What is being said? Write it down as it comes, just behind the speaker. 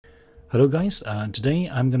Hello guys, today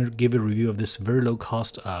I'm going to give a review of this very low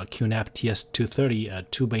cost QNAP TS-230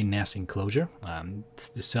 2-bay NAS enclosure.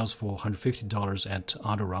 It sells for $150 at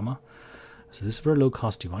Autorama. So this is a very low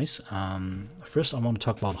cost device. First I want to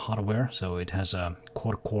talk about hardware. So it has a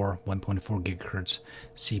quad-core 1.4 GHz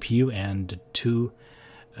CPU and 2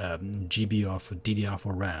 GB of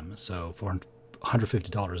DDR4 RAM. So for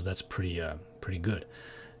 $150 that's pretty good.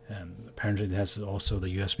 Apparently it has also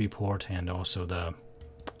the USB port and also the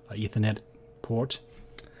Ethernet port.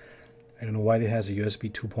 I don't know why it has a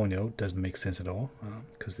USB 2.0. Doesn't make sense at all,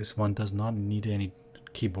 because this one does not need any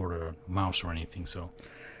keyboard or mouse or anything, so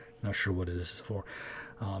not sure what this is for.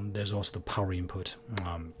 There's also the power input.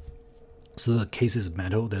 So the case is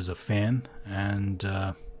metal, there's a fan,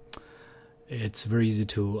 and it's very easy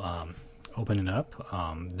to open it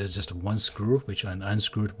up. There's just one screw, which I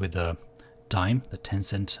unscrewed with a dime, the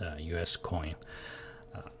 10-cent US coin.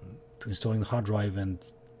 To installing the hard drive and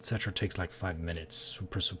etc. takes like 5 minutes.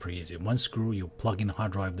 Super easy. One screw, you plug in the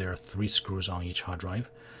hard drive. There are 3 screws on each hard drive.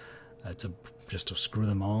 Just to screw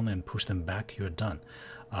them on and push them back, you're done.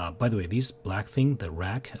 By the way, this black thing, the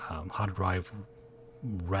rack, hard drive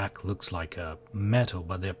rack, looks like metal,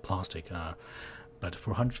 but they're plastic. But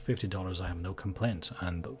for $150 I have no complaints,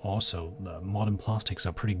 and also the modern plastics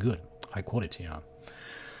are pretty good, high quality.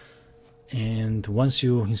 And once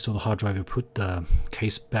you install the hard drive, you put the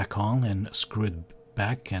case back on and screw it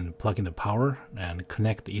back and plug in the power and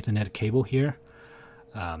connect the Ethernet cable here.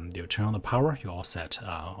 You turn on the power, you're all set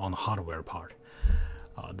on the hardware part.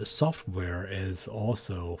 The software is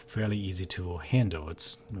also fairly easy to handle.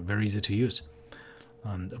 It's very easy to use.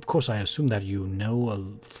 Of course, I assume that you know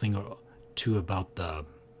a thing or two about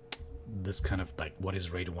this kind of like what is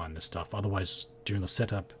RAID 1 and stuff. Otherwise, during the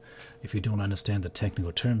setup, if you don't understand the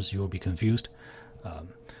technical terms, you will be confused.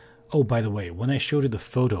 Oh, by the way, when I showed you the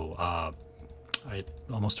photo, I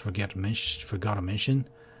almost forgot to mention,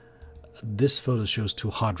 this photo shows 2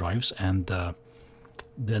 hard drives, and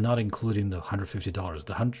they're not including the $150.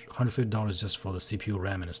 The $150 is just for the CPU,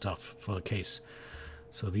 RAM, and stuff for the case.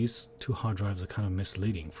 So these 2 hard drives are kind of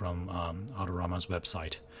misleading from Autorama's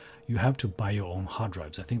website. You have to buy your own hard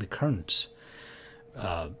drives. I think the current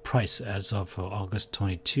price as of August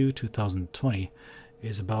 22, 2020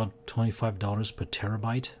 is about $25 per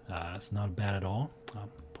terabyte. It's not bad at all.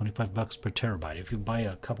 25 bucks per terabyte. If you buy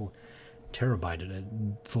a couple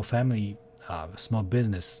terabyte for family, small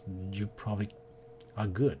business, you probably are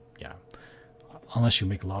good. Yeah, unless you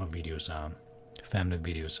make a lot of videos, family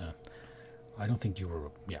videos. I don't think you were.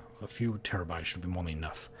 Yeah, a few terabytes should be more than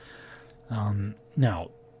enough. Now,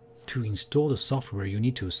 to install the software, you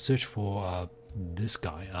need to search for this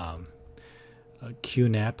guy,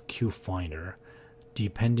 QNAP QFinder.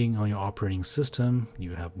 Depending on your operating system,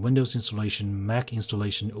 you have Windows installation, Mac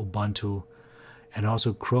installation, Ubuntu, and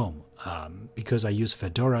also Chrome. Because I use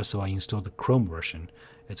Fedora, so I installed the Chrome version.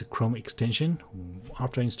 It's a Chrome extension.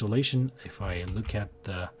 After installation, if I look at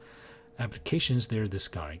the applications, there's this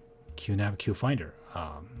guy, QNAP QFinder.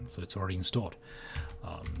 So it's already installed.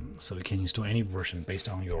 So you can install any version based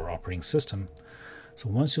on your operating system. So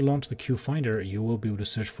once you launch the QFinder, you will be able to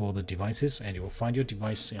search for the devices, and you will find your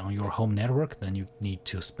device on your home network. Then you need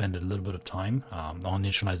to spend a little bit of time on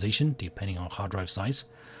initialization, depending on hard drive size.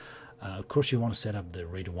 Of course, you want to set up the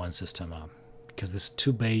RAID 1 system, because this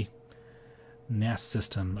 2-bay NAS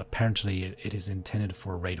system, apparently it is intended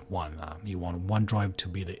for RAID 1. You want one drive to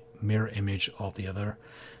be the mirror image of the other.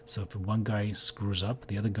 So if one guy screws up,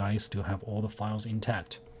 the other guy still have all the files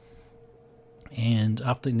intact. And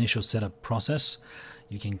after the initial setup process,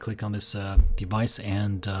 you can click on this device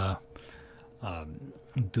and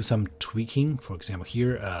do some tweaking. For example,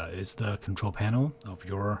 here is the control panel of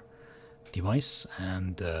your device,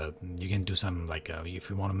 and you can do some, like if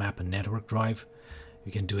you want to map a network drive,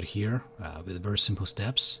 you can do it here with very simple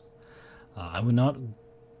steps. I will not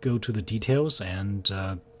go to the details, and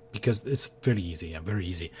because it's very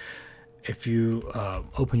easy. If you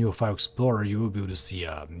open your File Explorer, you will be able to see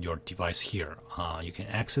your device here. You can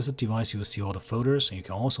access the device, you will see all the folders, and you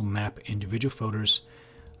can also map individual folders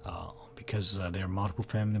because there are multiple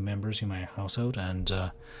family members in my household, and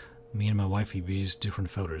me and my wife, we use different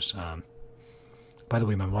folders. By the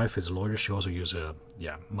way, my wife is a lawyer. She also uses a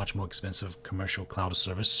much more expensive commercial cloud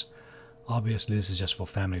service. Obviously, this is just for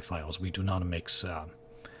family files. We do not mix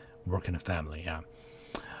work and family.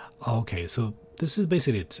 Okay, so this is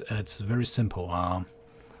basically it. It's very simple. I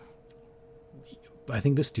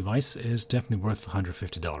think this device is definitely worth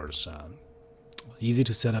 $150. Easy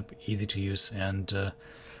to set up, easy to use, and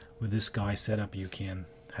with this guy setup, you can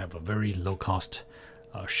have a very low-cost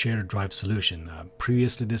shared drive solution.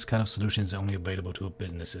 Previously, this kind of solution is only available to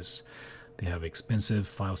businesses. They have expensive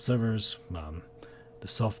file servers. The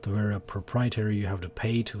software proprietary, you have to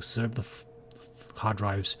pay to serve the hard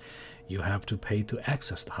drives. You have to pay to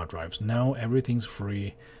access the hard drives. Now everything's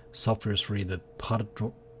free, software is free. The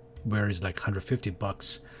hardware is like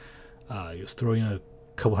 $150. You throw in a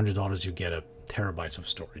couple $100, you get a terabytes of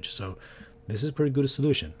storage. So this is a pretty good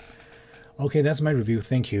solution. Okay, that's my review.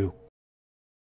 Thank you.